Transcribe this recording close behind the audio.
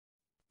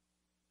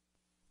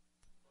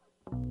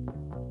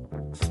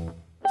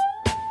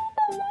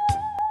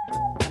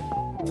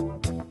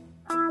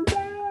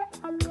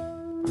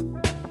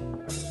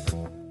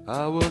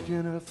I work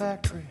in a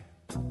factory,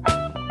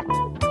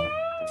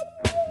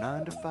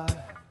 9 to 5.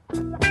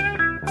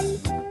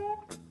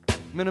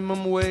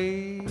 Minimum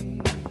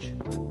wage,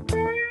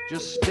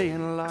 just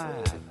staying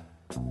alive.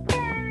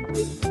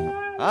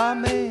 I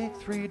make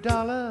 $3,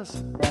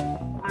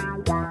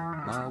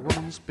 my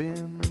woman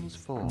spends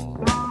 4.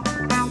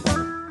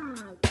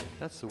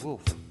 That's the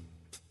wolf.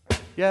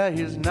 Yeah,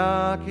 he's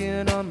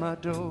knocking on my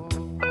door.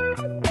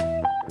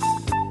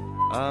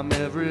 I'm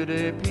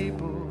everyday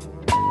people,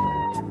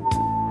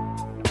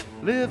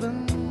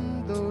 living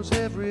those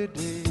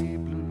everyday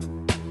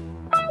blues.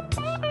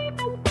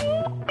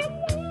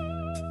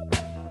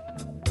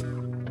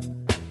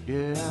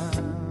 Yeah,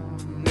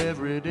 I'm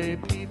everyday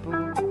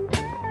people,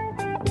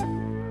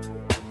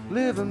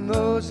 living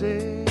those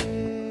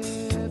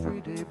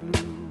everyday blues.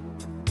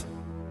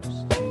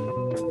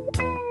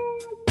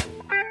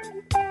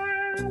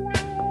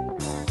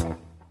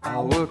 I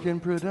work in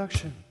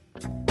production,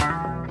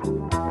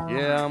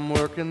 yeah, I'm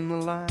working the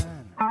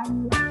line.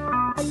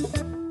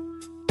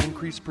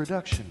 Increase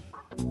production,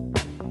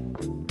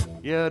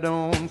 yeah,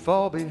 don't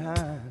fall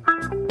behind.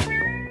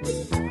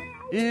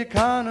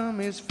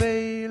 Economy's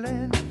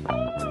failing,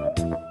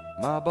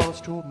 my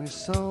boss told me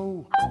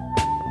so.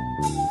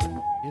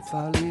 If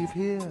I leave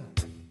here,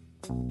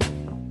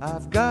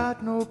 I've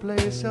got no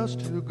place else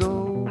to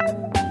go.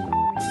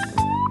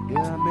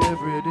 Yeah, I'm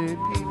everyday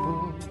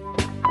people,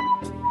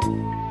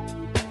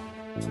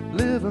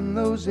 living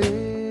those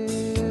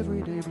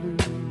everyday blues.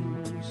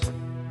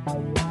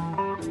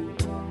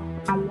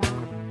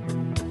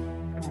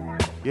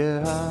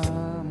 Yeah,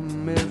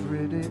 I'm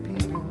everyday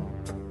people,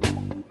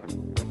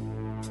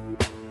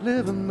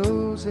 living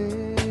those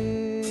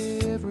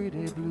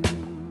everyday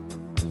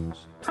blues.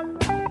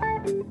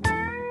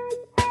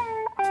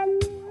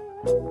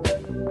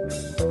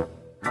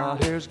 My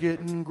hair's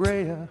getting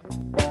grayer,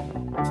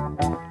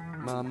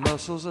 my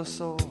muscles are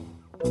sore.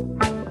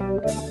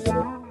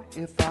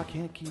 If I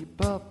can't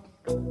keep up,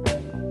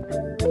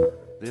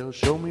 they'll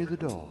show me the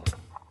door.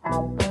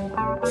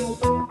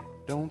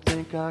 Don't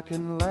think I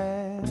can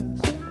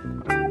last,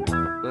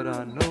 but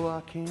I know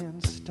I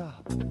can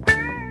stop.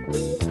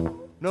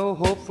 No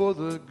hope for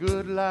the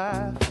good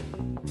life,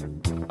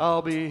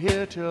 I'll be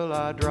here till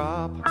I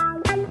drop.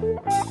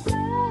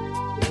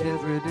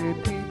 Everyday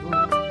people,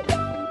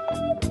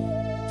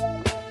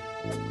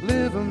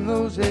 living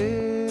those